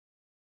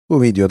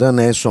Bu videoda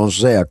n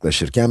sonsuza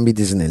yaklaşırken bir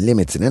dizinin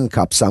limitinin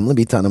kapsamlı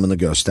bir tanımını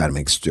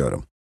göstermek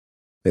istiyorum.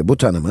 Ve bu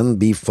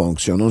tanımın bir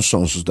fonksiyonun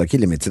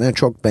sonsuzdaki limitine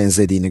çok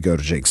benzediğini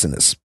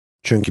göreceksiniz.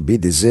 Çünkü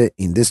bir dizi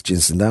indis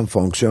cinsinden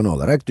fonksiyon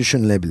olarak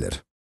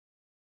düşünülebilir.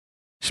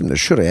 Şimdi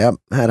şuraya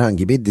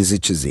herhangi bir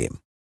dizi çizeyim.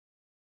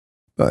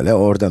 Böyle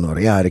oradan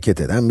oraya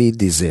hareket eden bir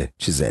dizi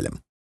çizelim.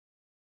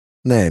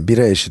 N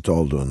 1'e eşit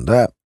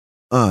olduğunda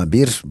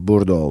a1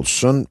 burada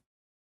olsun,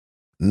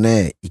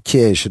 n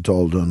 2'ye eşit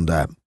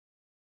olduğunda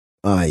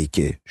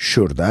a2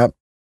 şurada,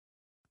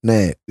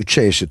 n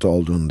 3'e eşit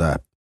olduğunda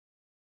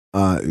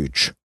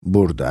a3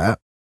 burada,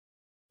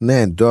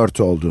 n 4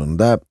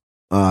 olduğunda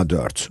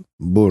a4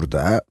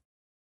 burada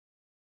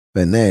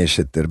ve n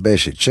eşittir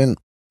 5 için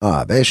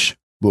a5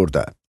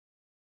 burada.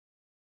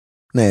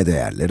 N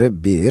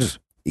değerleri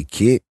 1,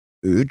 2,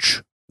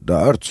 3,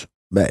 4,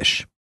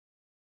 5.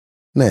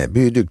 N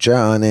büyüdükçe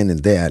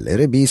AN'nin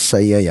değerleri bir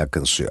sayıya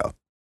yakınsıyor.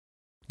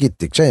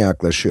 Gittikçe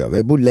yaklaşıyor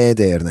ve bu L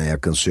değerine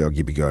yakınsıyor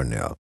gibi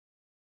görünüyor.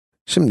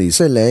 Şimdi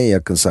ise L'ye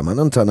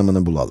yakınsamanın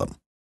tanımını bulalım.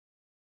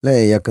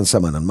 L'ye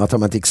yakınsamanın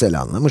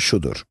matematiksel anlamı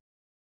şudur.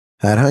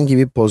 Herhangi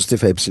bir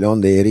pozitif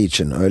epsilon değeri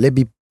için öyle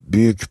bir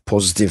büyük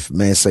pozitif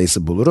m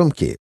sayısı bulurum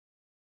ki,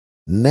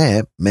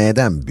 n,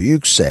 m'den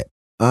büyükse,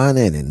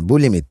 AN'nin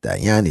bu limitten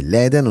yani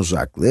L'den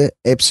uzaklığı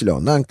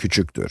epsilondan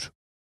küçüktür.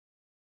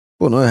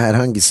 Bunu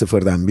herhangi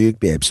sıfırdan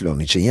büyük bir epsilon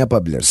için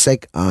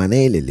yapabilirsek, AN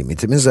ile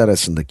limitimiz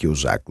arasındaki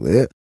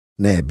uzaklığı,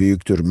 n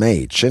büyüktür m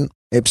için,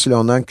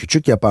 epsilondan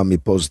küçük yapan bir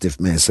pozitif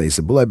m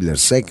sayısı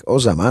bulabilirsek, o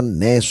zaman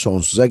n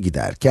sonsuza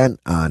giderken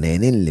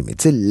AN'nin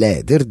limiti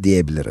L'dir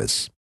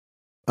diyebiliriz.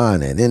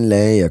 AN'nin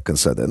L'ye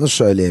yakınsadığını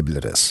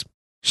söyleyebiliriz.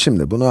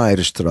 Şimdi bunu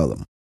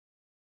ayrıştıralım.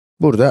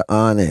 Burada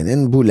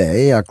AN'nin bu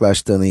L'ye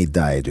yaklaştığını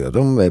iddia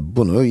ediyordum ve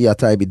bunu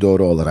yatay bir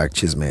doğru olarak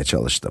çizmeye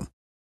çalıştım.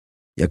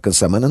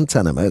 Yakınsamanın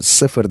tanımı,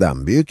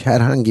 sıfırdan büyük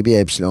herhangi bir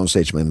epsilon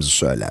seçmemizi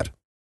söyler.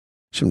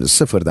 Şimdi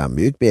sıfırdan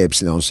büyük bir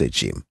epsilon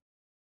seçeyim.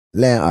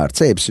 L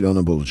artı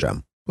epsilonu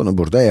bulacağım. Bunu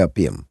burada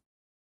yapayım.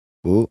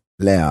 Bu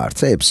L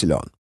artı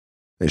epsilon.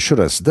 Ve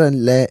şurası da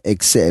L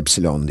eksi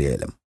epsilon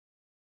diyelim.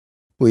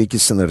 Bu iki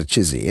sınırı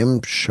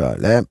çizeyim,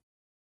 şöyle.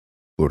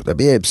 Burada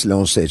bir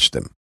epsilon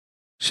seçtim.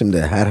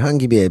 Şimdi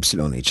herhangi bir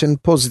epsilon için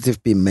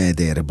pozitif bir m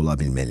değeri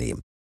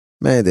bulabilmeliyim.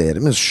 M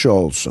değerimiz şu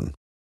olsun.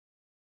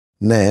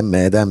 N,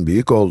 m'den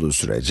büyük olduğu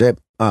sürece,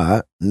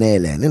 a,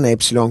 n'l'nin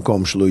epsilon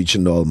komşuluğu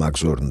içinde olmak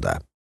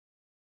zorunda.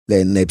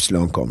 L'nin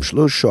epsilon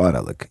komşuluğu şu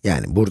aralık,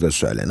 yani burada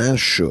söylenen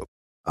şu.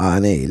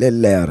 AN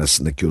ile L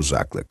arasındaki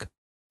uzaklık.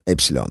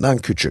 Epsilondan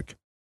küçük.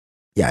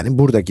 Yani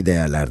buradaki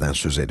değerlerden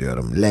söz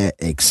ediyorum. L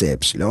eksi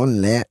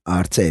epsilon, L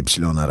artı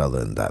epsilon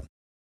aralığında.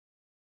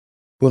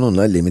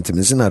 Bununla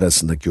limitimizin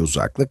arasındaki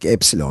uzaklık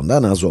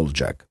epsilondan az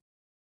olacak.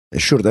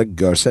 Şurada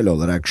görsel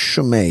olarak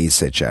şu m'yi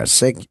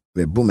seçersek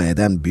ve bu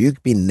m'den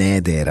büyük bir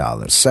n değeri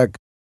alırsak,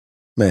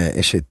 m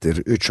eşittir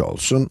 3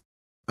 olsun,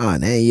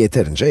 AN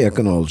yeterince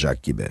yakın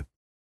olacak gibi.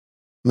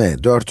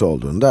 M 4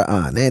 olduğunda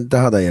AN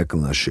daha da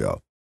yakınlaşıyor.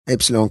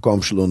 Epsilon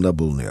komşuluğunda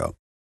bulunuyor.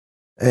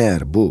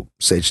 Eğer bu,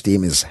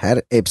 seçtiğimiz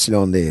her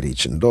epsilon değeri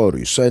için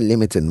doğruysa,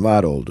 limitin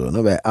var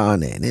olduğunu ve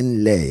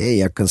AN'nin L'ye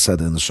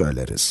yakınsadığını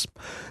söyleriz.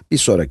 Bir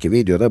sonraki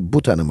videoda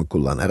bu tanımı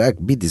kullanarak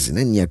bir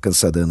dizinin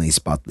yakınsadığını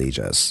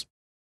ispatlayacağız.